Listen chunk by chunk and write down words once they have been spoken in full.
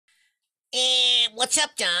What's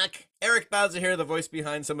up, Doc? Eric Bauza here, the voice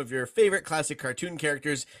behind some of your favorite classic cartoon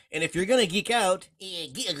characters. And if you're gonna geek out,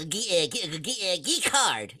 Geek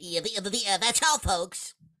hard. That's all,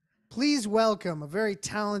 folks. Please welcome a very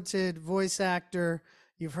talented voice actor.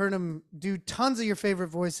 You've heard him do tons of your favorite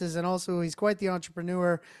voices, and also he's quite the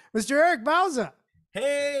entrepreneur, Mr. Eric Bauza.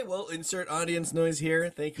 hey, well, insert audience noise here.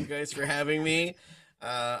 Thank you guys for having me.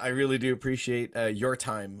 I really do appreciate your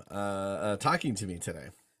time talking to me today.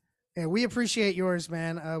 And we appreciate yours,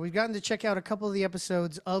 man. We've gotten to check out a couple of the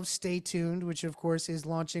episodes of Stay Tuned, which of course is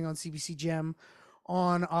launching on CBC Gem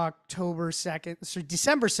on October 2nd, so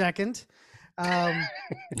December 2nd.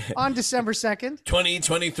 On December 2nd.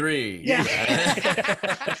 2023.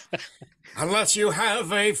 Yeah. Unless you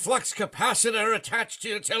have a flux capacitor attached to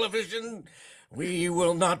your television, we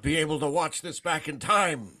will not be able to watch this back in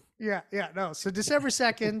time. No. So December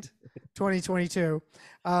 2nd, 2022.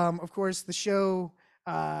 Of course, the show,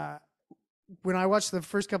 when I watched the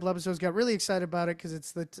first couple episodes, got really excited about it because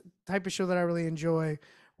it's the type of show that I really enjoy,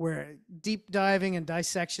 where deep diving and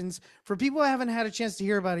dissections. For people who haven't had a chance to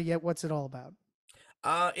hear about it yet, what's it all about?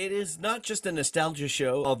 It is not just a nostalgia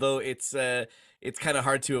show, although it's kind of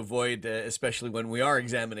hard to avoid, especially when we are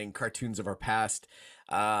examining cartoons of our past.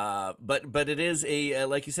 But it is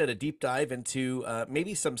like you said, a deep dive into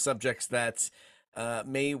maybe some subjects that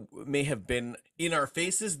may have been in our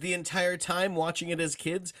faces the entire time watching it as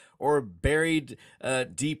kids, or buried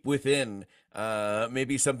deep within.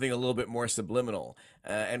 Maybe something a little bit more subliminal.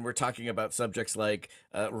 And we're talking about subjects like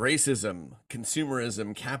racism,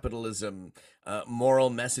 consumerism, capitalism, moral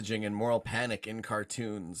messaging and moral panic in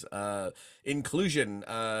cartoons, inclusion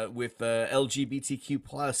with LGBTQ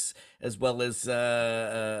plus, as well as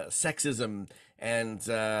sexism, and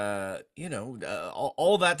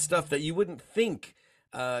all that stuff that you wouldn't think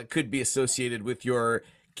could be associated with your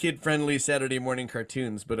kid-friendly Saturday morning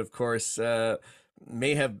cartoons, but of course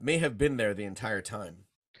may have been there the entire time.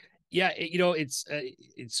 Yeah, it's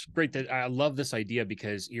great that I love this idea,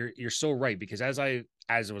 because you're so right. Because as I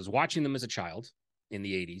was watching them as a child in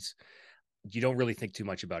the 80s, you don't really think too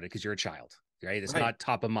much about it because you're a child, right? It's not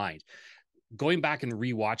top of mind. Going back and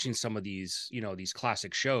rewatching some of these, these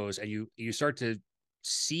classic shows, and you start to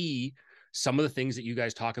see some of the things that you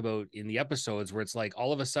guys talk about in the episodes, where it's like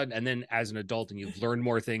all of a sudden, and then as an adult and you've learned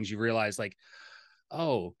more things, you realize like,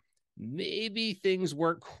 oh, maybe things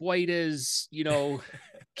weren't quite as,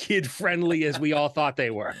 kid friendly as we all thought they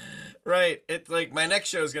were. Right. It's like my next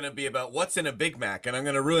show is going to be about what's in a Big Mac, and I'm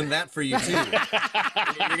going to ruin that for you too.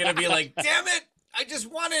 You're going to be like, damn it, I just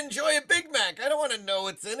want to enjoy a Big Mac. I don't want to know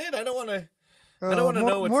what's in it. I don't want to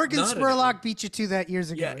know what's Morgan not Spurlock beat you to that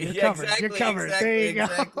years ago. You're covered. Exactly, You're covered. Exactly, there you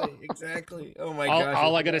exactly, go. exactly. Oh my gosh.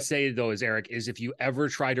 All I got to say though is, Eric, is if you ever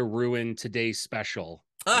try to ruin today's special,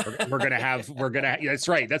 we're gonna that's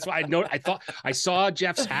right. That's why I saw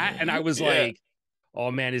Jeff's hat and I was like, oh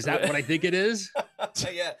man, is that what I think it is?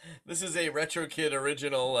 Yeah, this is a Retro Kid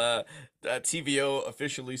original TVO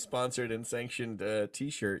officially sponsored and sanctioned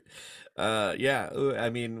t-shirt. Yeah,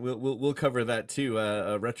 I mean we'll cover that too,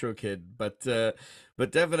 Retro Kid, but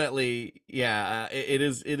definitely, yeah, it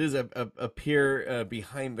is a peer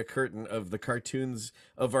behind the curtain of the cartoons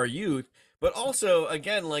of our youth, but also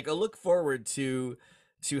again like a look forward to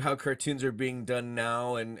how cartoons are being done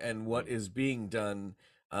now, and what is being done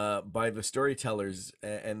by the storytellers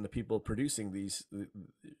and the people producing these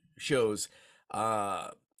shows,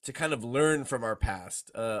 to kind of learn from our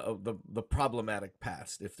past, of the problematic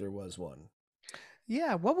past, if there was one.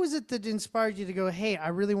 Yeah. What was it that inspired you to go, hey, I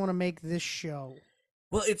really want to make this show?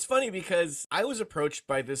 Well, it's funny because I was approached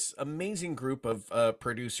by this amazing group of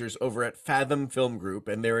producers over at Fathom Film Group,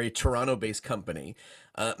 and they're a Toronto-based company.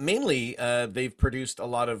 Mainly, they've produced a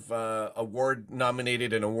lot of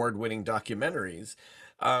award-nominated and award-winning documentaries,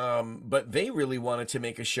 but they really wanted to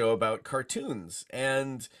make a show about cartoons.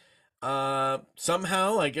 And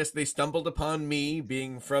somehow, I guess they stumbled upon me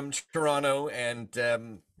being from Toronto,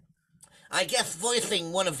 and I guess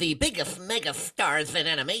voicing one of the biggest mega stars in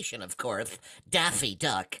animation, of course, Daffy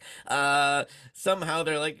Duck. somehow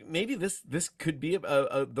they're like, maybe this could be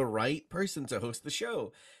the right person to host the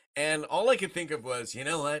show. And all I could think of was, you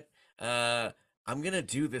know what? I'm gonna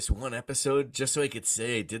do this one episode just so I could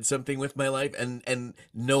say I did something with my life, and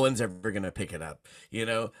no one's ever gonna pick it up.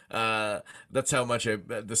 That's how much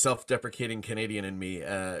the self-deprecating Canadian in me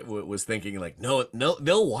was thinking. Like, no,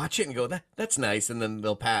 they'll watch it and go, that's nice, and then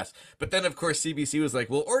they'll pass. But then of course CBC was like,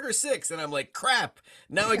 well, order 6, and I'm like, crap.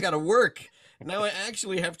 Now I gotta work. Now I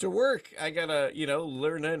actually have to work. I gotta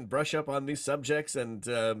learn and brush up on these subjects, and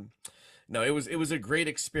no, it was a great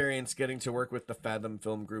experience getting to work with the Fathom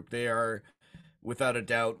Film Group. They are without a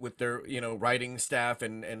doubt, with their, you know, writing staff,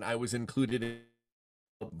 and I was included in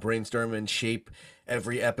brainstorm and shape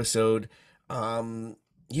every episode. Um,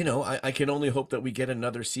 you know, I can only hope that we get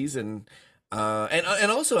another season.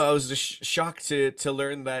 And also I was just shocked to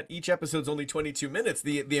learn that each episode's only 22 minutes.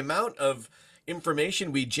 The amount of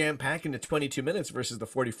information we jam pack into 22 minutes versus the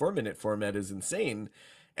 44-minute format is insane.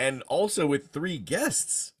 And also with 3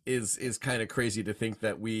 guests is kind of crazy to think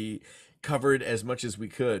that we covered as much as we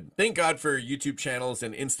could. Thank God for YouTube channels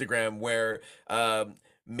and Instagram where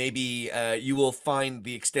maybe you will find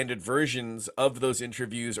the extended versions of those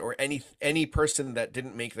interviews, or any person that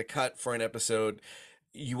didn't make the cut for an episode.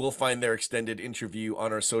 You will find their extended interview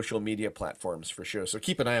on our social media platforms for sure. So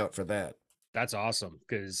keep an eye out for that. That's awesome,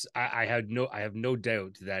 because I have no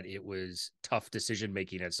doubt that it was tough decision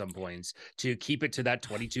making at some points to keep it to that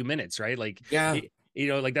 22 minutes, right? Like, Yeah. you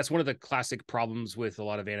know, like that's one of the classic problems with a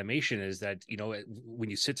lot of animation is that, you know, when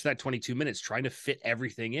you sit to that 22 minutes trying to fit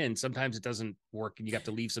everything in, sometimes it doesn't work and you have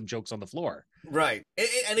to leave some jokes on the floor. Right.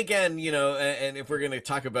 And again, you know, and if we're going to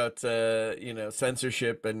talk about, you know,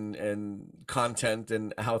 censorship and content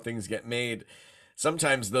and how things get made,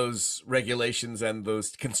 sometimes those regulations and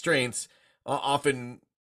those constraints often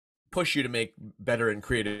push you to make better and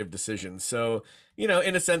creative decisions. So, you know,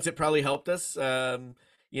 in a sense, it probably helped us.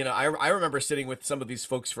 You know, I remember sitting with some of these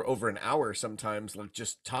folks for over an hour sometimes, like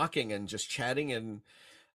just talking and just chatting, and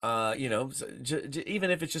you know, even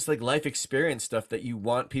if it's just like life experience stuff that you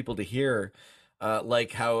want people to hear,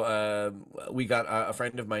 like how we got a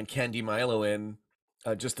friend of mine, Candy Milo, in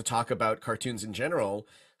just to talk about cartoons in general,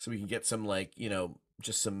 so we can get some, like, you know,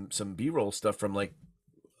 just some B-roll stuff from like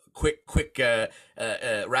quick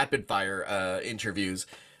rapid fire interviews.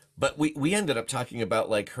 But we ended up talking about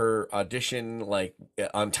like her audition, like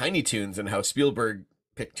on Tiny Toons, and how Spielberg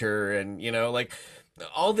picked her, and you know, like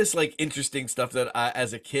all this like interesting stuff that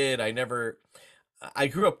as a kid I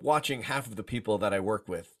grew up watching half of the people that I work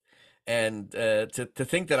with, and to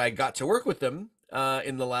think that I got to work with them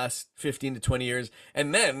in the last 15 to 20 years,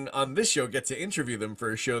 and then on this show get to interview them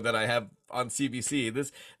for a show that I have on CBC.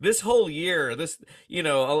 This whole year, this, you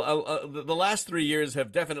know, the last 3 years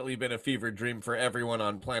have definitely been a fever dream for everyone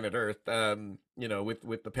on planet Earth. You know,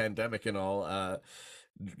 with the pandemic and all.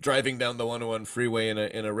 Driving down the 101 freeway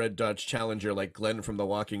in a red Dodge Challenger like Glenn from The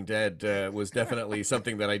Walking Dead was definitely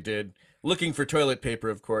something that I did, looking for toilet paper,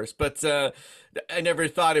 of course. But I never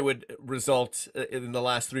thought it would result in the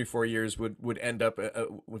last 3-4 years would end up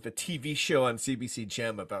with a TV show on CBC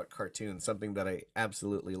Gem about cartoons, something that I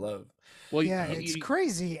absolutely love. Well, Yeah, it's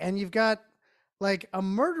crazy. And you've got like a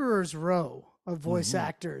murderer's row of voice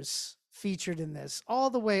actors featured in this, all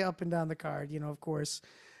the way up and down the card. You know, of course,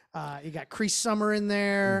 you got Cree Summer in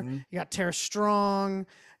there. You got Tara Strong.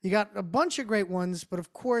 You got a bunch of great ones. But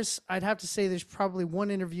of course, I'd have to say there's probably one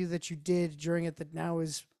interview that you did during it that now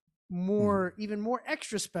is even more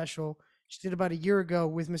extra special. You did about a year ago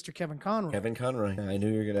with Mr. Kevin Conroy. Kevin Conroy. I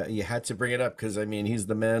knew you had to bring it up because, I mean, he's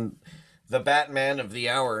the man, the Batman of the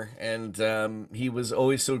hour, and he was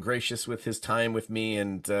always so gracious with his time with me,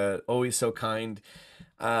 and always so kind.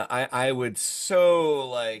 I would so,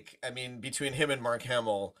 like, I mean, between him and Mark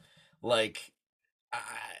Hamill, like,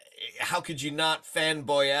 how could you not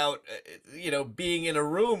fanboy out, you know, being in a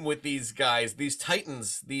room with these guys, these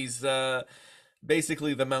titans, these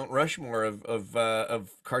basically the Mount Rushmore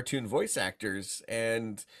of cartoon voice actors.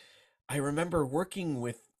 And I remember working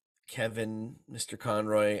with Kevin, Mr.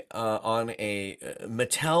 Conroy, on a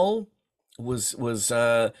Mattel was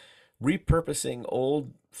repurposing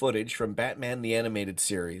old footage from Batman the Animated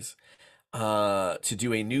Series to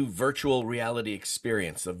do a new virtual reality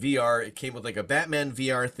experience. A VR, it came with like a Batman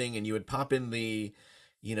VR thing, and you would pop in the,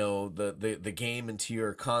 you know, the game into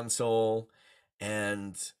your console,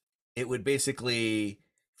 and it would basically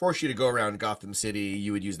force you to go around Gotham City.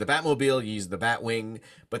 You would use the Batmobile, you use the Batwing,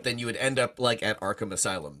 but then you would end up like at Arkham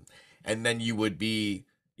Asylum. And then you would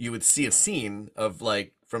see a scene of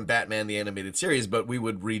like from Batman the Animated Series, but we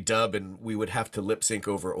would redub and we would have to lip sync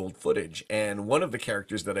over old footage. And one of the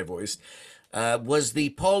characters that I voiced was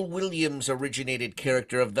the Paul Williams originated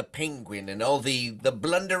character of the Penguin, and all the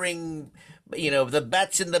blundering, you know, the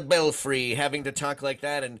bats in the belfry having to talk like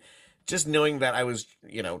that. And just knowing that I was,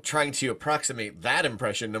 you know, trying to approximate that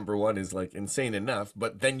impression, number one, is like insane enough.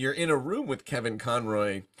 But then you're in a room with Kevin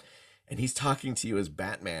Conroy and he's talking to you as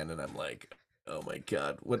Batman, and I'm like, oh my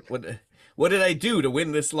God, what did I do to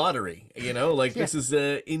win this lottery? You know, like this is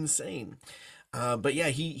insane. But yeah,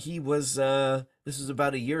 he was, this was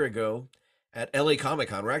about a year ago at LA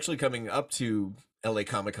Comic-Con. We're actually coming up to LA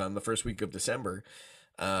Comic-Con the first week of December,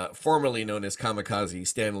 formerly known as Kamikaze,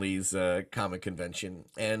 Stan Lee's comic convention.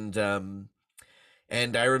 And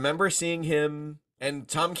And I remember seeing him and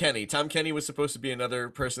Tom Kenny. Tom Kenny was supposed to be another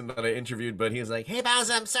person that I interviewed, but he was like, "Hey,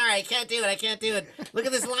 Bauza, I'm sorry, I can't do it. I can't do it. Look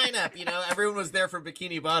at this lineup." You know, everyone was there for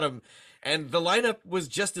Bikini Bottom, and the lineup was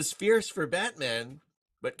just as fierce for Batman.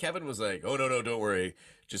 But Kevin was like, "Oh no, don't worry.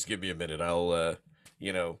 Just give me a minute. I'll,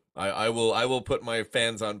 you know, I will put my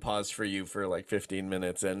fans on pause for you for like 15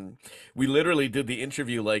 minutes." And we literally did the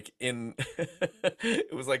interview like in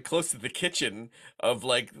it was like close to the kitchen of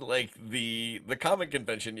like the comic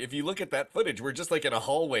convention. If you look at that footage, we're just like in a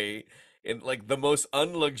hallway in like the most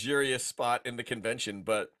unluxurious spot in the convention.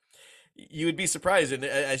 But you would be surprised, and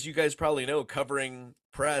as you guys probably know, covering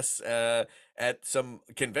press at some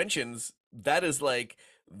conventions, that is like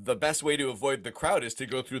the best way to avoid the crowd is to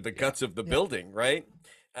go through the guts of the building, right?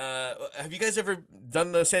 Have you guys ever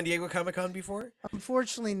done the San Diego Comic-Con before?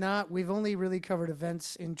 Unfortunately not. We've only really covered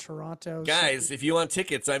events in Toronto. Guys, if you want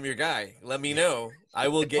tickets, I'm your guy. Let me know. I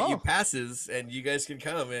will get you Oh. passes, and you guys can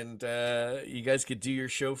come, and you guys could do your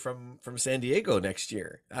show from San Diego next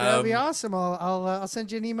year. That'd be awesome. I'll send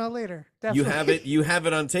you an email later. You Definitely. have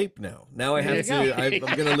it on tape now. Now I There have you to.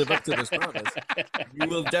 I'm going to live up to this promise. You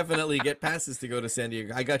will definitely get passes to go to San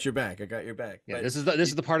Diego. I got your back. I got your back. Yeah, But this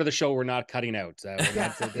is the part of the show we're not cutting out. We're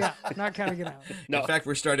Yeah, not, yeah, not cutting it out. no. in fact,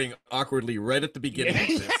 we're starting awkwardly right at the beginning of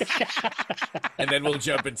this, and then we'll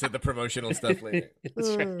jump into the promotional stuff later. That's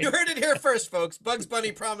right. You heard it here first, folks. Bugs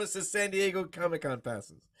Bunny promises San Diego Comic-Con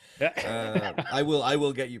passes. I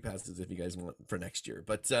will get you passes if you guys want for next year.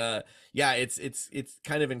 But yeah, it's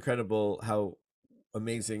kind of incredible how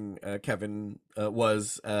amazing Kevin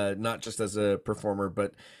was, not just as a performer,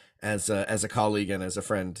 but as a colleague and as a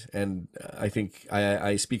friend. And I think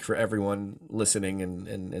I speak for everyone listening,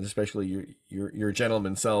 and especially your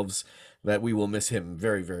gentlemen selves, that we will miss him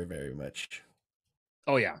very, very, very much.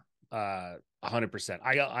 Oh yeah, 100%.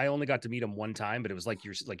 I only got to meet him one time, but it was like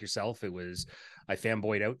yourself. It was I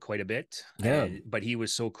fanboyed out quite a bit. Yeah. But he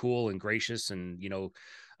was so cool and gracious, and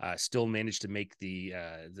still managed to make the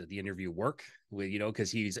interview work with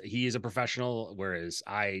because he is a professional, whereas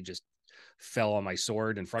I just fell on my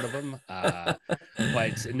sword in front of him.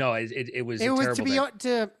 But no, it was It was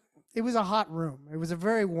terrible. it was a hot room. It was a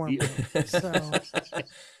very warm room. So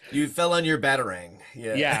You fell on your batarang.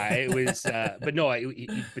 Yeah. Yeah, it was but no,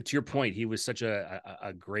 but to your point, he was such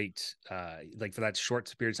a great like for that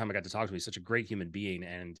short period of time I got to talk to him, he's such a great human being.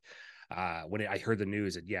 And when I heard the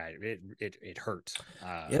news, it hurt.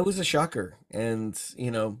 Yeah, it was a shocker. And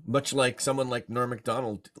much like someone like Norm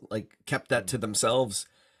Macdonald like kept that to themselves,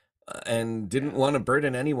 and didn't want to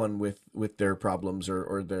burden anyone with their problems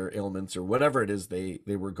or their ailments or whatever it is they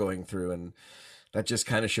were going through. And that just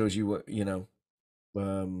kind of shows you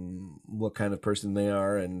what kind of person they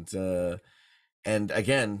are. And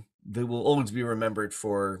again, they will always be remembered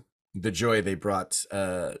for the joy they brought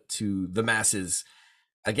to the masses.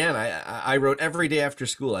 Again, I wrote every day after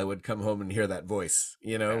school. I would come home and hear that voice.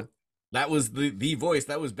 Yeah. That was the voice.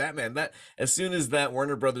 That was Batman. That as soon as that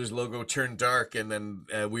Warner Brothers logo turned dark, and then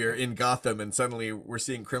we are in Gotham, and suddenly we're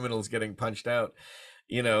seeing criminals getting punched out.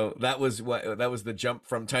 That was the jump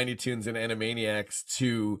from Tiny Toons and Animaniacs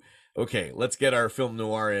to, okay, let's get our film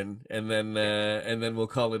noir in, and then we'll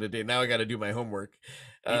call it a day. Now I got to do my homework.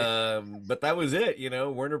 But that was it.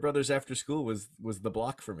 Warner Brothers After School was the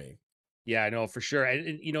block for me. Yeah, I know for sure.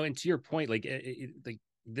 And and to your point, like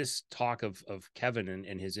this talk of Kevin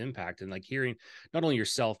and his impact, and like hearing not only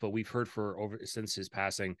yourself, but we've heard since his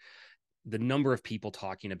passing, the number of people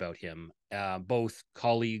talking about him, both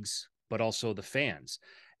colleagues, but also the fans.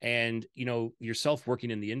 And yourself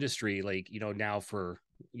working in the industry, like now for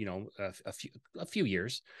a few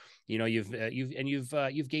years,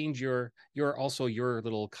 you've gained your also your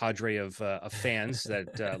little cadre of fans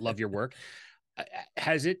that love your work.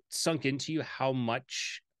 Has it sunk into you how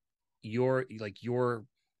much your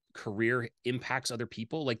career impacts other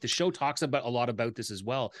people? Like the show talks about a lot about this as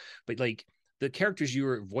well, but like the characters you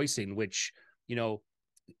were voicing, which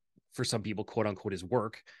for some people, quote unquote, is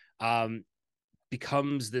work,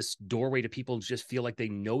 becomes this doorway to people just feel like they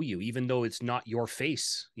know you, even though it's not your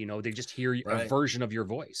face. They just hear a version of your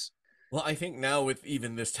voice. Well, I think now with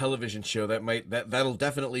even this television show, that'll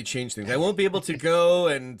definitely change things. I won't be able to go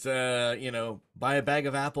and buy a bag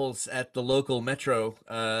of apples at the local Metro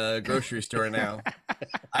grocery store now.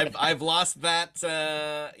 I've lost that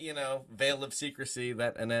veil of secrecy,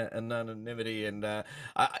 that anonymity, and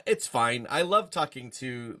it's fine. I love talking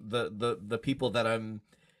to the people that I'm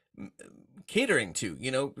catering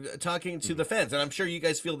to, talking to the fans, and I'm sure you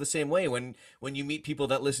guys feel the same way when you meet people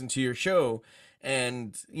that listen to your show.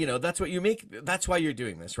 And, you know, that's what you make. That's why you're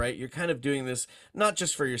doing this, right? You're kind of doing this not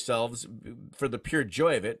just for yourselves, for the pure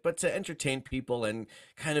joy of it, but to entertain people and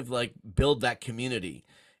kind of like build that community.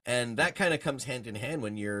 And that kind of comes hand in hand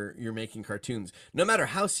when you're making cartoons. No matter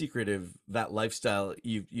how secretive that lifestyle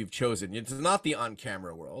you've chosen, it's not the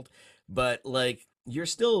on-camera world, but like you're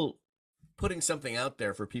still putting something out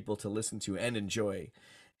there for people to listen to and enjoy.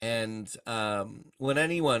 And when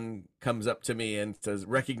anyone comes up to me and says,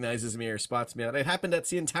 recognizes me or spots me out, it happened at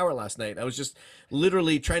CN Tower last night. I was just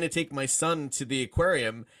literally trying to take my son to the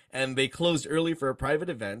aquarium, and they closed early for a private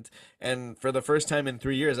event. And for the first time in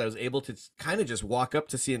 3 years, I was able to kind of just walk up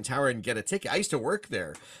to CN Tower and get a ticket. I used to work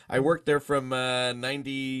there. I worked there from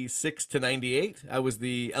 96 to 98. I was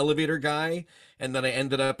the elevator guy. And then I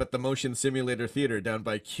ended up at the Motion Simulator Theater down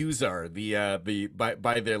by Qzar,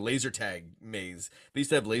 by their laser tag maze. They used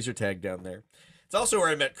to have laser tag down there. It's also where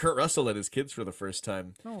I met Kurt Russell and his kids for the first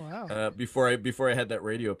time. Oh wow! Before I had that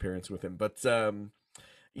radio appearance with him. But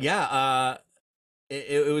yeah,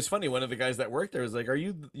 it was funny. One of the guys that worked there was like, "Are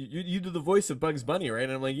you do the voice of Bugs Bunny, right?"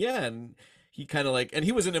 And I'm like, "Yeah." And he kind of like, and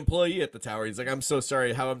he was an employee at the tower. He's like, "I'm so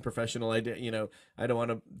sorry, how unprofessional I did. You know, I don't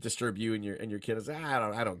want to disturb you and your kid." I was like,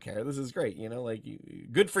 I don't care. This is great. You know, like,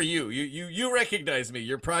 good for you. You recognize me.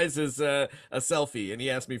 Your prize is a selfie. And he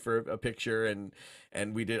asked me for a picture, and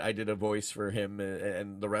I did a voice for him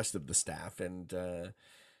and the rest of the staff. And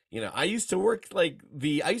you know, I used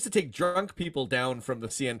to take drunk people down from the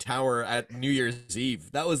CN Tower at New Year's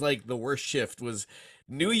Eve. That was like the worst shift, was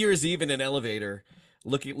New Year's Eve in an elevator,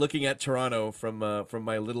 looking at Toronto from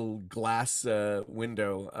my little glass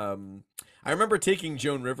window. I remember taking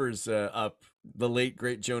Joan Rivers up, the late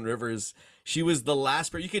great Joan Rivers. She was the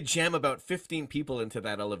last you could jam about 15 people into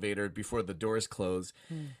that elevator before the doors close.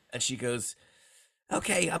 And she goes,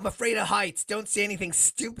 "Okay, I'm afraid of heights. Don't say anything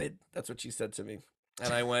stupid." That's what she said to me.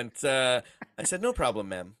 And I went, I said, "No problem,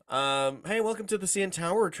 ma'am. Hey, welcome to the CN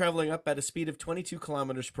Tower. We're traveling up at a speed of 22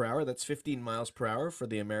 kilometers per hour. That's 15 miles per hour for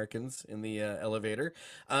the Americans in the elevator.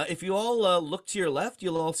 If you all look to your left,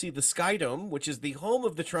 you'll all see the Sky Dome, which is the home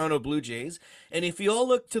of the Toronto Blue Jays. And if you all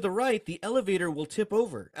look to the right, the elevator will tip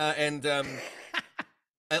over."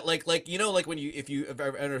 Like you know, like when if you've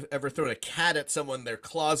ever thrown a cat at someone, their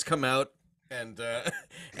claws come out. And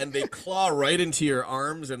they claw right into your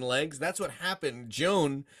arms and legs. That's what happened.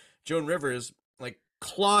 Joan Rivers, like,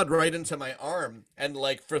 clawed right into my arm, and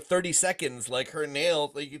like for 30 seconds, like her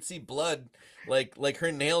nail, like you could see blood, like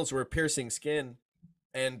her nails were piercing skin.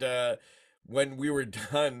 And when we were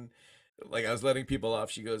done, like I was letting people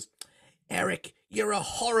off, she goes, "Eric, you're a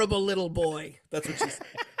horrible little boy." That's what she said.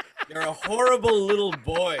 "You're a horrible little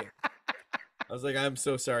boy." I was like, "I'm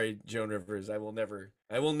so sorry, Joan Rivers. I will never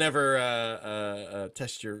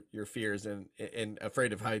test your fears and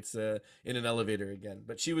afraid of heights in an elevator again."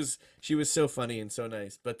 But she was so funny and so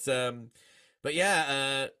nice. But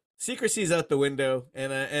yeah, secrecy's out the window,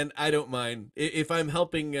 and I don't mind if I'm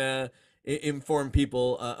helping inform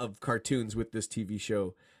people of cartoons with this TV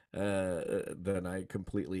show. Then I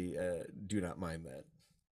completely do not mind that.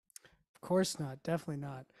 Of course not. Definitely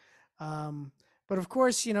not. But of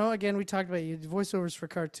course, you know, again, we talked about you voiceovers for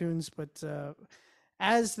cartoons, but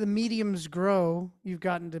as the mediums grow, you've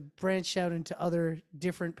gotten to branch out into other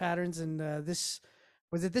different patterns. And this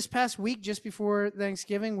past week, just before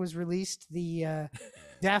Thanksgiving, was released the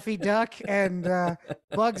Daffy Duck and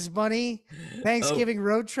Bugs Bunny Thanksgiving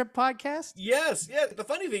Road Trip podcast. Yes, yeah. The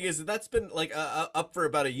funny thing is that's been like up for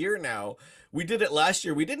about a year now. We did it last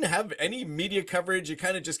year. We didn't have any media coverage. It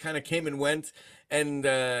kind of came and went, and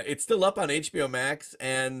it's still up on HBO Max.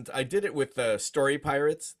 And I did it with Story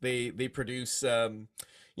Pirates. They produce long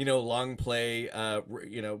play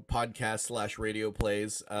podcast / radio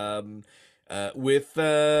plays with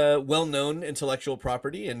well-known intellectual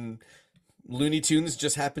property, and Looney Tunes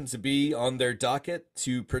just happened to be on their docket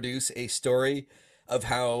to produce a story of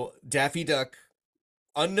how Daffy Duck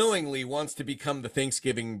unknowingly wants to become the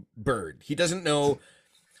Thanksgiving bird. He doesn't know.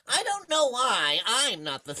 "I don't know why I'm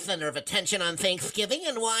not the center of attention on Thanksgiving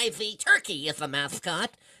and why the turkey is the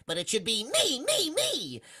mascot, but it should be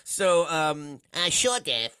me. So, sure,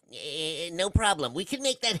 Daff, no problem. We can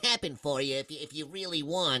make that happen for you if you really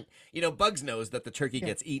want." You know, Bugs knows that the turkey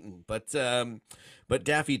gets eaten, but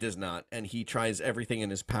Daffy does not, and he tries everything in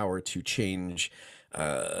his power to change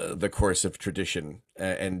the course of tradition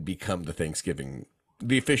and become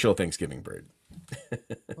the official Thanksgiving bird.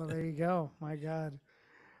 Well, there you go. My God.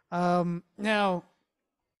 Now,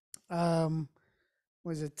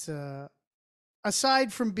 was it,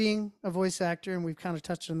 aside from being a voice actor, and we've kind of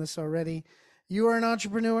touched on this already, you are an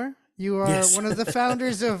entrepreneur. You are Yes. one of the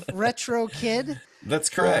founders of Retro Kid. That's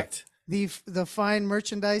correct. the fine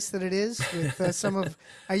merchandise that it is with some of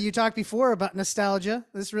you talked before about nostalgia.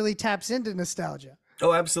 This really taps into nostalgia.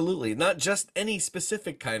 Oh, absolutely. Not just any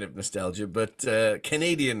specific kind of nostalgia, but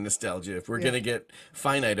Canadian nostalgia, if we're going to get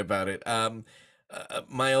finite about it.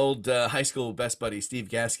 My old high school best buddy, Steve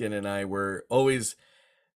Gaskin, and I were always,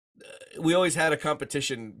 we always had a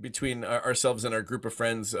competition between ourselves and our group of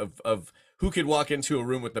friends of who could walk into a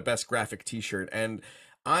room with the best graphic t-shirt. And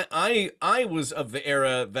I was of the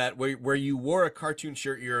era that where you wore a cartoon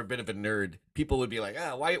shirt, you're a bit of a nerd. People would be like,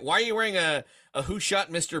 why are you wearing a Who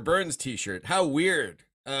Shot Mr. Burns t-shirt? How weird.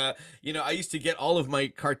 You know, I used to get all of my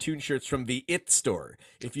cartoon shirts from the It store,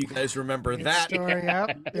 if you guys remember that. Store,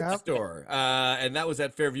 It store. And that was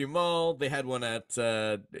at Fairview Mall. They had one at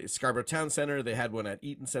Scarborough Town Center. They had one at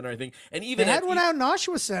Eaton Center, I think. And even they had one out in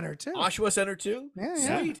Oshawa Center too. Oshawa Center too?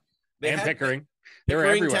 Yeah. Sweet. And Pickering. They were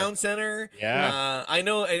Pickering everywhere. Town Center. Yeah. I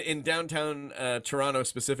know in downtown Toronto,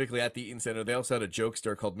 specifically at the Eaton Center, they also had a joke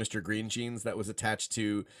store called Mr. Green Jeans that was attached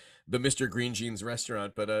to the Mr. Green Jeans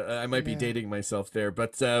restaurant, but I might be dating myself there.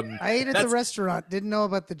 But I ate at the restaurant, didn't know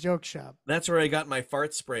about the joke shop. That's where I got my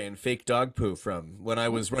fart spray and fake dog poo from when I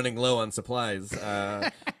was running low on supplies.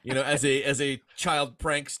 You know, as a child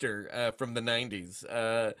prankster from the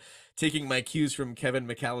 90s. Taking my cues from Kevin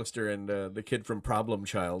McAllister and the kid from Problem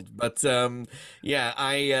Child. But yeah,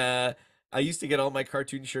 I used to get all my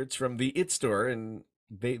cartoon shirts from the It store, and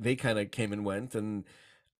they kind of came and went. And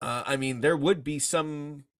I mean, there would be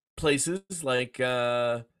some places like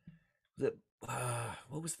what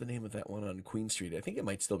was the name of that one on Queen Street? I think it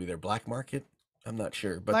might still be there. Black Market. I'm not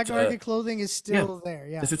sure, but Black Market Clothing is still there.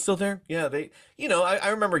 Yeah, is it still there? Yeah, you know, I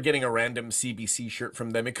remember getting a random CBC shirt from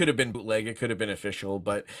them. It could have been bootleg, it could have been official,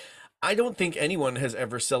 but I don't think anyone has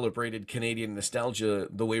ever celebrated Canadian nostalgia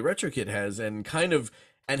the way RetroKid has, and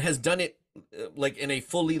has done it like in a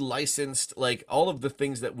fully licensed, like all of the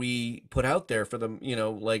things that we put out there for them, you know,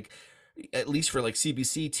 like at least for like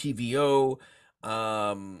CBC, TVO,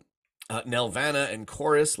 Nelvana and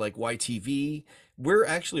Chorus, like YTV. We're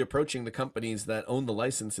actually approaching the companies that own the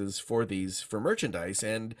licenses for these for merchandise,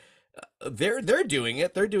 and they're doing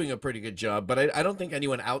it. They're doing a pretty good job, but I don't think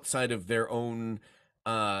anyone outside of their own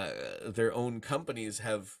companies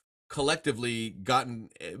have collectively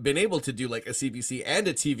been able to do like a CBC and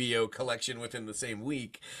a TVO collection within the same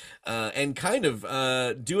week, and kind of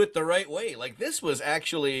do it the right way. Like this was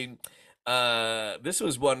actually this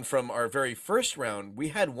was one from our very first round. We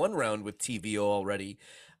had one round with TVO already,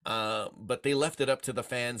 but they left it up to the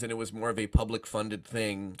fans, and it was more of a public funded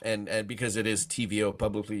thing. And because it is TVO,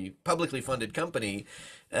 publicly funded company,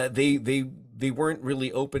 they weren't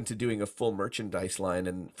really open to doing a full merchandise line.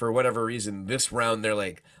 And for whatever reason, this round they're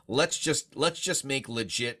like, let's just make a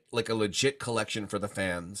legit collection for the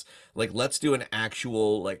fans. Like, let's do an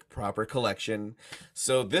actual like proper collection.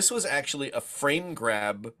 So this was actually a frame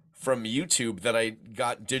grab from YouTube that I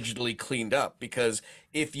got digitally cleaned up, because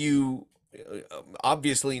if you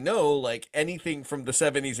obviously know, like anything from the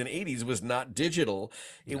 70s and 80s was not digital.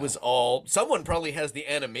 It was all, someone probably has the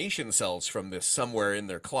animation cells from this somewhere in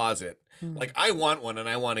their closet. Like I want one and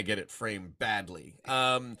I want to get it framed badly.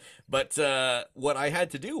 But what I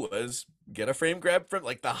had to do was get a frame grab from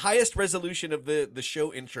like the highest resolution of the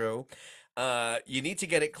show intro. You need to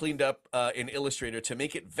get it cleaned up in Illustrator to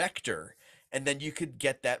make it vector, and then you could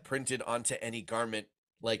get that printed onto any garment,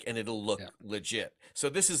 like, and it'll look legit. So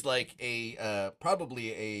this is like a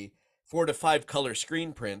probably a 4 to 5 color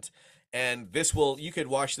screen print, and you could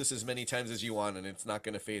wash this as many times as you want and it's not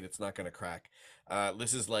going to fade, it's not going to crack.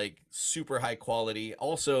 This is like super high quality.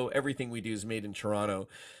 Also, everything we do is made in Toronto,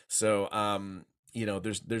 so you know,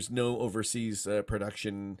 there's no overseas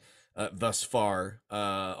production thus far,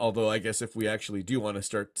 although I guess if we actually do want to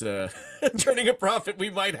start turning a profit, we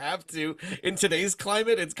might have to. In today's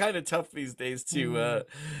climate, it's kind of tough these days to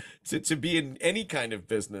be in any kind of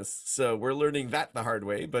business. So we're learning that the hard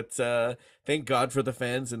way. But thank God for the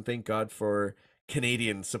fans, and thank God for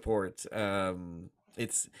Canadian support.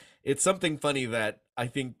 It's something funny that I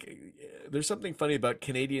think there's something funny about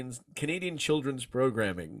Canadian children's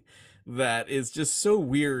programming that is just so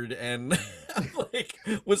weird, and like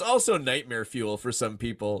was also nightmare fuel for some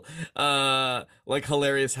people. Like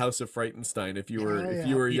hilarious House of Frightenstein, if you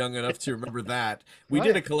were young enough to remember that. We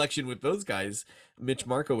did a collection with those guys. Mitch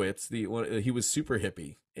Markowitz, he was super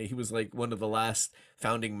hippie. He was like one of the last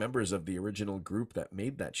founding members of the original group that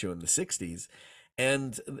made that show in the 60s.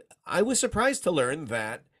 And I was surprised to learn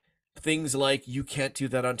that things like You Can't Do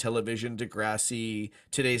That on Television, Degrassi,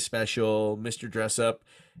 Today's Special, Mr. Dress Up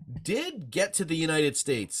did get to the United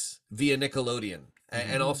States via Nickelodeon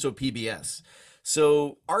and also PBS.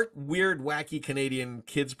 So our weird, wacky Canadian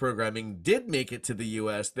kids programming did make it to the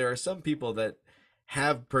US. There are some people that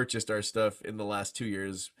have purchased our stuff in the last 2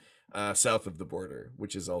 years south of the border,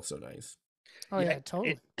 which is also nice. Oh yeah,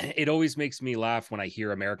 totally. It always makes me laugh when I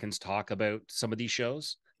hear Americans talk about some of these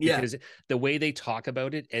shows, Yeah. because the way they talk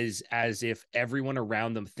about it is as if everyone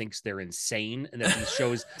around them thinks they're insane and that these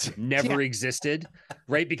shows never existed,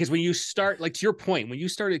 right? Because when you start, like to your point, when you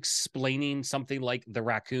start explaining something like the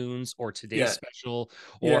raccoons or today's special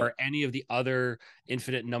or any of the other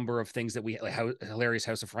infinite number of things that we like, hilarious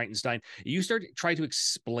House of Frankenstein, you start trying to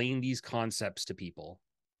explain these concepts to people,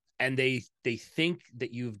 and they think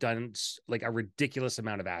that you've done like a ridiculous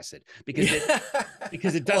amount of acid because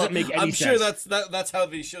it doesn't make any sense. I'm sure that's how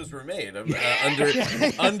these shows were made,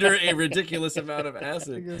 under a ridiculous amount of acid.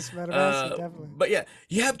 Ridiculous amount of acid, definitely. But yeah,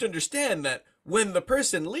 you have to understand that when the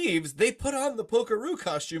person leaves, they put on the Pokeroo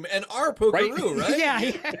costume and are Pokeroo, right? Yeah.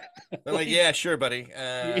 They're like, yeah, sure, buddy.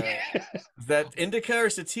 Is that indica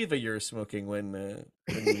or sativa you're smoking when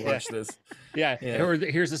you watch this? Yeah. Or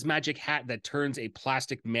here's this magic hat that turns a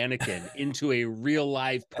plastic mannequin into a real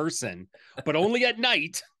live person, but only at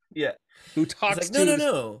night. Yeah. Who talks like, to...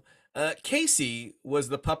 No. Casey was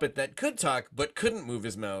the puppet that could talk but couldn't move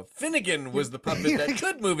his mouth. Finnegan was the puppet that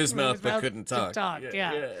could move his mouth but couldn't talk.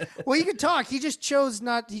 Yeah. Well, he could talk. He just chose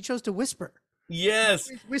to whisper. Yes.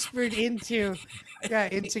 He whispered into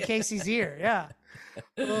Casey's ear. Yeah.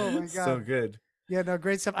 Oh my God. So good. Yeah, no,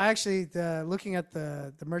 great stuff. I actually, looking at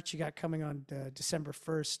the merch you got coming on December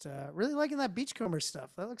 1st, really liking that Beachcomber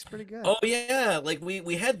stuff. That looks pretty good. Oh yeah, like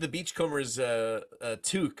we had the Beachcombers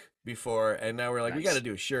toque before, and now we're like, we got to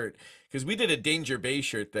do a shirt, because we did a Danger Bay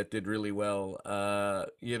shirt that did really well.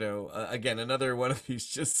 Again, another one of these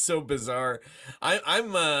just so bizarre.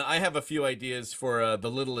 I have a few ideas for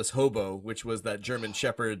the Littlest Hobo, which was that German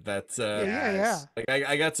Shepherd. That Like,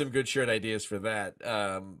 I got some good shirt ideas for that.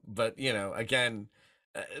 But again,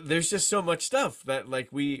 there's just so much stuff that like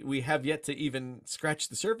we have yet to even scratch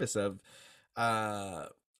the surface of.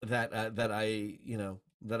 That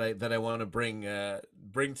I want to bring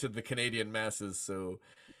to the Canadian masses. So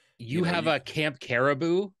you have a Camp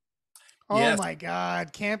Caribou. Oh yes. My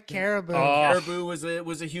God, Camp Caribou! Caribou was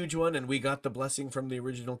a huge one, and we got the blessing from the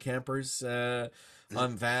original campers on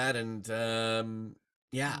that. And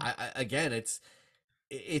again, it's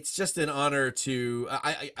just an honor to.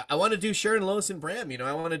 I want to do Sharon, Lois, and Bram.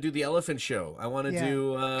 I want to do the Elephant Show. I want to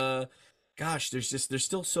do. Gosh, there's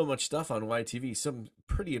still so much stuff on YTV, some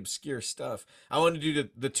pretty obscure stuff. I want to do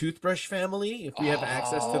the Toothbrush Family if we have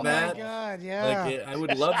access to that. Oh my God, yeah. Like, I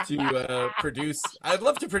would love to produce. I'd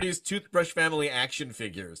love to produce Toothbrush Family action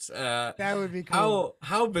figures. That would be cool.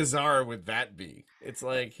 How bizarre would that be? It's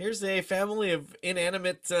like, here's a family of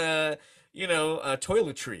inanimate toiletries.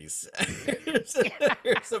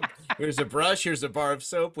 here's a brush, here's a bar of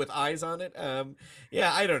soap with eyes on it.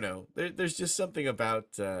 I don't know. There's just something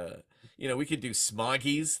about we could do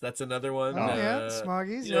Smoggies. That's another one.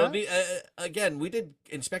 Smoggies. Again, we did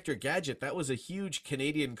Inspector Gadget. That was a huge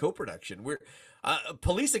Canadian co-production.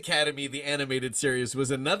 Police Academy, the animated series,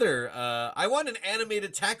 was another. I want an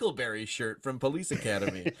animated Tackleberry shirt from Police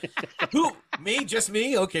Academy. Who? Me? Just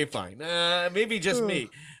me? Okay, fine. Maybe just me.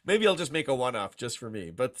 Maybe I'll just make a one-off just for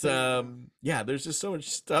me. But there's just so much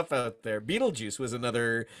stuff out there. Beetlejuice was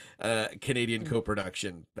another Canadian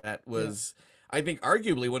co-production that was. Yeah. I think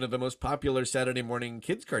arguably one of the most popular Saturday morning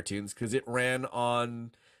kids cartoons, because it ran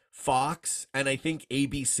on Fox and I think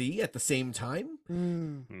ABC at the same time.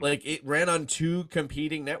 Like, it ran on two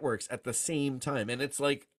competing networks at the same time, and it's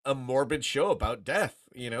like a morbid show about death.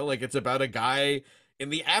 Like, it's about a guy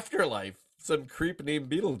in the afterlife, some creep named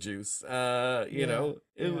Beetlejuice.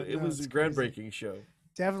 It was a groundbreaking show.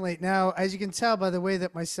 Definitely. Now, as you can tell by the way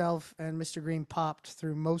that myself and Mr. Green popped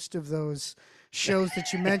through most of those shows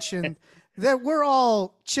that you mentioned, that we're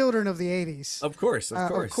all children of the 80s. Of course,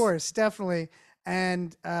 definitely.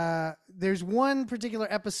 And there's one particular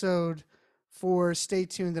episode for Stay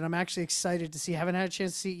Tuned that I'm actually excited to see. Haven't had a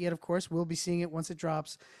chance to see it yet, of course. We'll be seeing it once it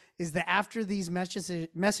drops. Is the After These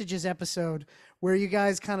Messages episode, where you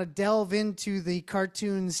guys kind of delve into the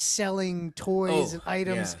cartoons selling toys and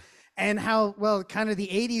items, and how, kind of the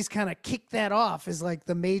 80s kind of kicked that off as like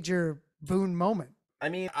the major boon moment. I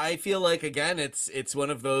mean, I feel like, again, it's one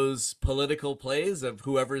of those political plays of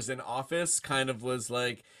whoever's in office kind of was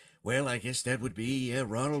like, well, I guess that would be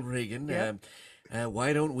Ronald Reagan. Yep.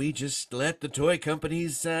 Why don't we just let the toy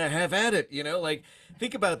companies have at it? Like,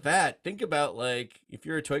 think about that. Think about, like, if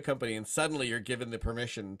you're a toy company and suddenly you're given the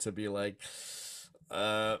permission to be like,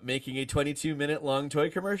 making a 22-minute long toy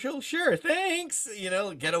commercial? Sure, thanks.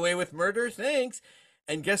 Get away with murder? Thanks.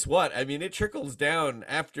 And guess what? I mean, it trickles down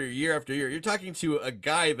after year after year. You're talking to a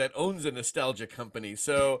guy that owns a nostalgia company.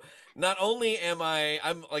 So not only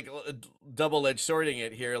I'm like double-edged sorting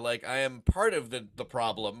it here, like I am part of the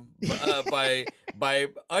problem by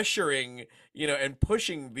ushering, and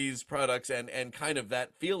pushing these products and kind of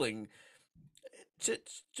that feeling to,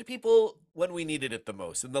 to people when we needed it the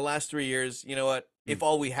most. In the last 3 years, you know what? If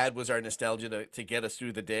all we had was our nostalgia to get us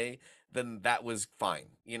through the day, then that was fine.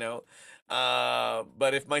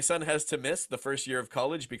 But if my son has to miss the first year of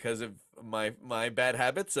college because of my bad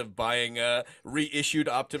habits of buying reissued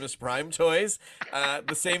Optimus Prime toys,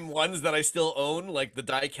 the same ones that I still own, like the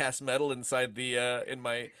die-cast metal inside the in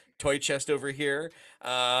my toy chest over here,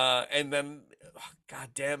 and then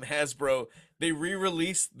goddamn Hasbro, they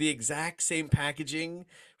re-released the exact same packaging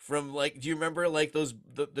from, like, do you remember like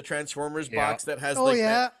the Transformers box that has Oh like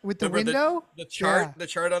yeah, that, with the remember window. the chart Yeah. the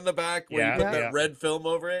chart on the back where you Yeah, put Yeah. that red film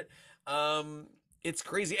over it. It's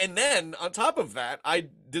crazy. And then on top of that, I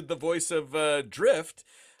did the voice of Drift.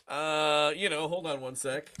 Hold on one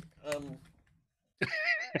sec.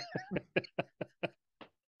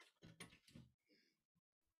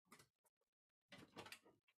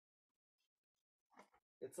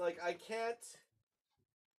 It's like I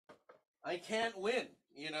can't win.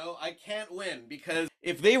 I can't win because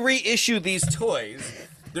if they reissue these toys,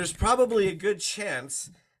 there's probably a good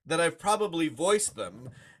chance that I've probably voiced them.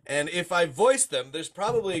 And if I voice them, there's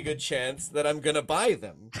probably a good chance that I'm gonna buy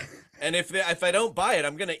them. And if I don't buy it,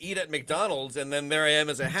 I'm gonna eat at McDonald's, and then there I am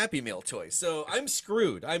as a Happy Meal toy. So I'm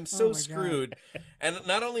screwed. I'm Oh so my God. screwed. And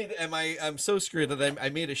not only I'm so screwed that I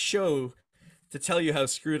made a show to tell you how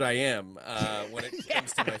screwed I am when it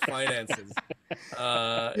comes to my finances.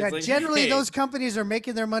 Yeah, It's like, generally hey, those companies are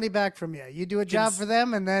making their money back from you. You do a job Cons- for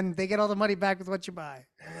them, and then they get all the money back with what you buy.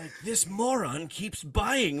 like, this moron keeps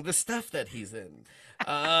buying the stuff that he's in.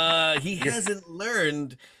 He hasn't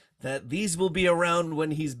learned that these will be around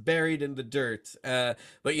when he's buried in the dirt.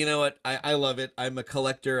 But you know what? I love it. I'm a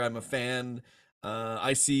collector. I'm a fan.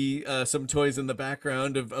 I see some toys in the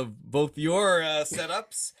background of both your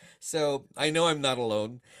setups. So I know I'm not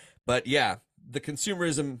alone. But yeah, the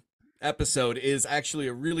consumerism episode is actually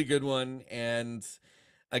a really good one. And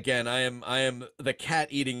again, I am the cat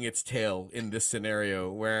eating its tail in this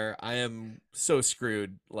scenario where I am so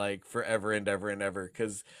screwed like forever and ever and ever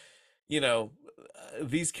because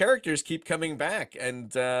these characters keep coming back.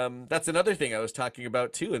 And that's another thing I was talking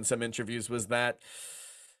about too in some interviews was that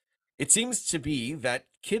it seems to be that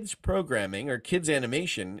kids programming or kids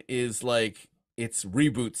animation is like it's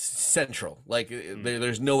reboots central. Like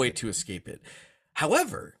there's no way to escape it.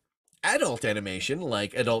 However, adult animation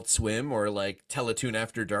like Adult Swim or like Teletoon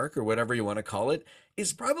After Dark or whatever you want to call it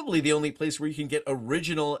is probably the only place where you can get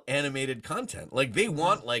original animated content. Like they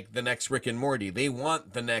want like the next Rick and Morty. They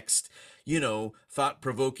want the next,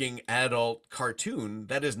 thought-provoking adult cartoon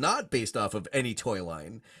that is not based off of any toy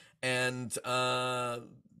line and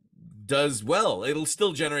does well. It'll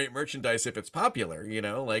still generate merchandise if it's popular,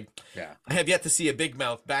 like Yeah. I have yet to see a Big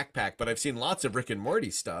Mouth backpack, but I've seen lots of Rick and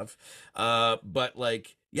Morty stuff. But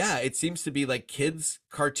like, yeah, it seems to be like kids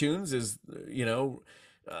cartoons is,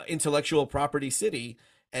 intellectual property city.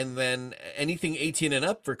 And then anything 18 and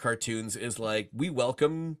up for cartoons is like, we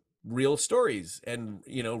welcome real stories and,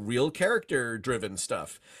 real character driven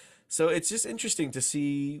stuff. So it's just interesting to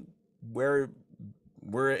see where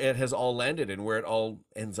it has all landed and where it all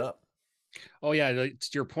ends up. Oh yeah, to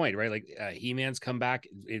your point, right? Like He-Man's come back.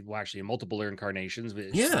 Actually in multiple incarnations.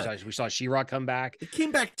 Yeah. we saw She-Ra come back. It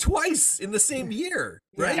came back twice in the same year,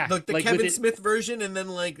 right? Yeah, Like the like Kevin Smith version and then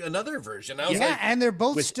like another version. I was Yeah, like, and they're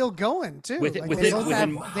both still going too. within- Like, within- they both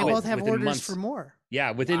within- have, they both have within orders months. for more.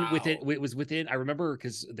 Yeah, within Wow. it was within. I remember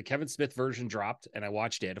because the Kevin Smith version dropped, and I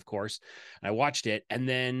watched it, of course. And I watched it, and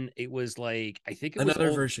then it was like I think it was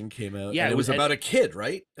another version came out. Yeah, and it was about a kid,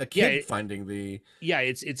 right? A kid finding the. Yeah,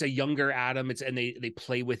 it's a younger Adam. And they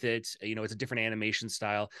play with it. It's a different animation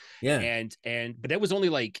style. Yeah. But that was only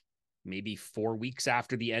like maybe 4 weeks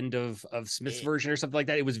after the end of Smith's version or something like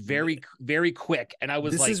that. It was very, very quick. And I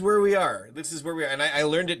was This is where we are. And I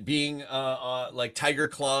learned it being like Tiger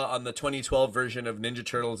Claw on the 2012 version of Ninja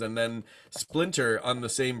Turtles and then Splinter on the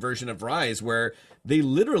same version of Rise, where they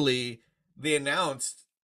announced.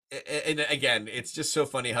 And again, it's just so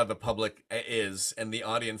funny how the public is and the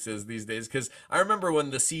audience is these days. Because I remember when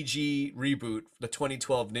the CG reboot, the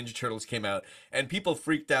 2012 Ninja Turtles came out, and people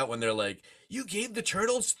freaked out when they're like, "You gave the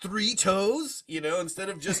turtles 3 toes, instead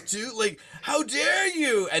of just 2. Like, how dare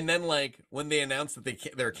you?" And then like when they announced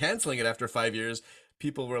that they're canceling it after 5 years,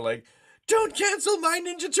 people were like, "Don't cancel my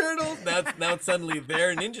Ninja Turtles!" Now it's suddenly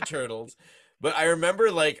their Ninja Turtles. But I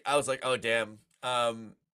remember like I was like, "Oh damn."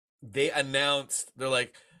 they announced, they're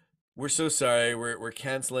like, we're so sorry, we're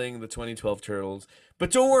canceling the 2012 Turtles,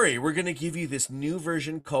 but don't worry, we're gonna give you this new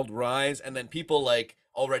version called Rise. And then people like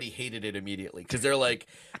already hated it immediately because they're like,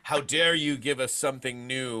 how dare you give us something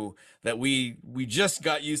new that we just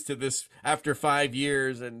got used to this after 5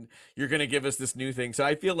 years, and you're gonna give us this new thing. So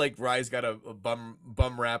I feel like Rise got a bum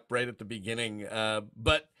rap right at the beginning,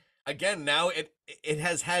 but again, now it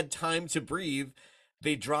has had time to breathe.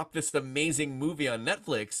 They dropped this amazing movie on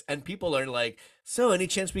Netflix, and people are like, so any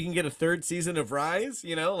chance we can get a third season of Rise?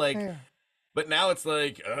 You know, like, Yeah. but now it's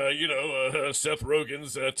like, Seth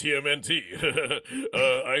Rogen's TMNT.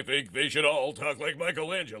 I think they should all talk like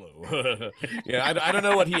Michelangelo. Yeah, I don't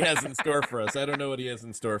know what he has in store for us. I don't know what he has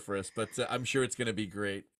in store for us, but I'm sure it's going to be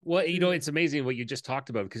great. Well, it's amazing what you just talked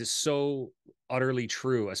about because it's so utterly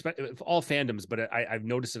true, especially all fandoms. But I've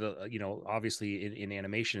noticed it, obviously in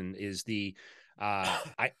animation is the,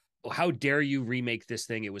 I how dare you remake this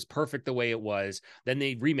thing? It was perfect the way it was. Then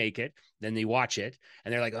they remake it, then they watch it,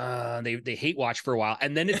 and they're like, they hate watch for a while,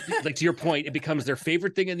 and then it, like to your point, it becomes their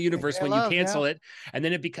favorite thing in the universe when you cancel it, and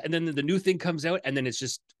then and then the new thing comes out, and then it's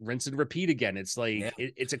just rinse and repeat again. It's like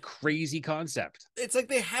it's a crazy concept. It's like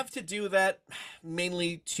they have to do that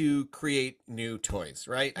mainly to create new toys,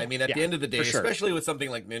 right? I mean, at the end of the day, especially with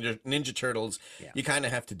something like Ninja Turtles, you kind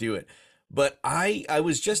of have to do it. But I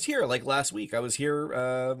was just here like last week. I was here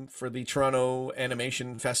for the Toronto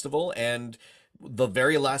Animation Festival, and the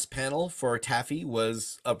very last panel for Taffy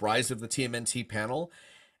was a Rise of the TMNT panel.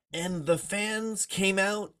 And the fans came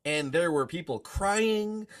out, and there were people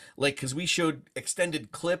crying, like, because we showed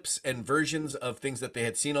extended clips and versions of things that they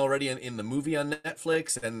had seen already in the movie on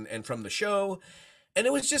Netflix and from the show. And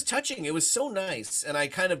it was just touching. It was so nice. And I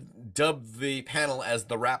kind of dubbed the panel as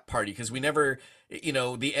the rap party because we never,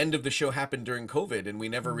 the end of the show happened during COVID, and we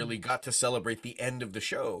never really got to celebrate the end of the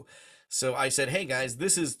show. So I said, hey guys,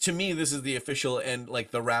 this is the official end,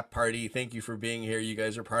 like the rap party. Thank you for being here. You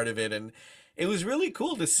guys are part of it. And it was really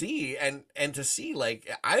cool to see, and to see, like,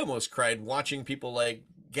 I almost cried watching people like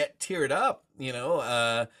get teared up,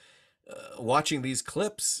 watching these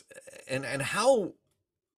clips and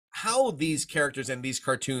how these characters and these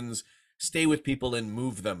cartoons stay with people and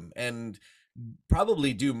move them, and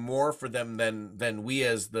probably do more for them than we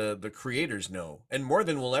as the creators know, and more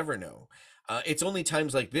than we'll ever know. It's only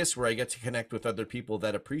times like this where I get to connect with other people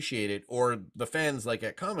that appreciate it, or the fans like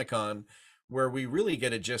at Comic-Con, where we really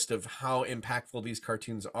get a gist of how impactful these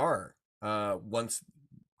cartoons are once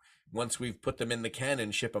we've put them in the can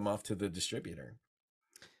and ship them off to the distributor.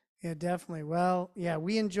 Yeah, definitely. Well, yeah,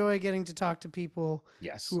 we enjoy getting to talk to people who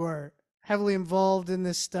Yes. are heavily involved in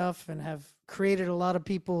this stuff and have created a lot of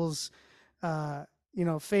people's,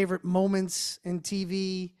 favorite moments in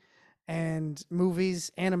TV and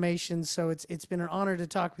movies, animation. So it's been an honor to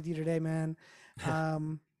talk with you today, man.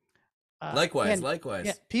 Likewise.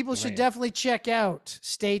 Yeah, people should definitely check out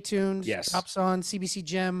Stay Tuned. Yes. Drops on CBC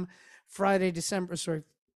Gem Friday, December. Sorry,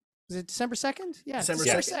 is it December 2nd? Yeah, December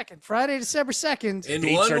December 2nd. 2nd. Friday, December 2nd. In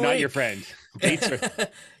Dates 1 are not week. your friend. Dates are.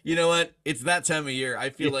 You know what? It's that time of year. I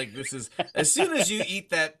feel like this is, as soon as you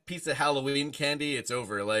eat that piece of Halloween candy, it's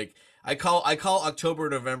over. Like I call October,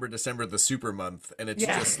 November, December the super month, and it's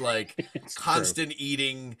just like constant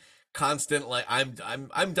eating, constant, like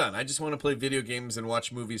I'm done. I just want to play video games and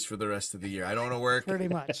watch movies for the rest of the year. I don't want to work. Pretty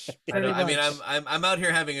much. I mean, I'm out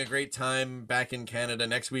here having a great time back in Canada.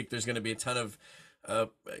 Next week there's going to be a ton of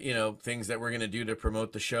things that we're going to do to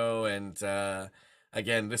promote the show, and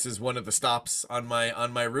again, this is one of the stops on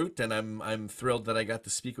my route, and I'm thrilled that I got to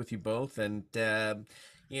speak with you both, and I'm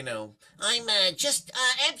just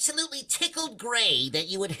absolutely tickled gray that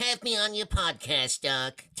you would have me on your podcast,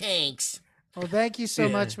 Doc. Thanks. Well, thank you so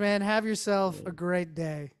much, man. Have yourself a great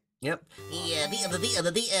day. Yep. Yeah,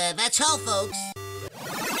 that's all, folks.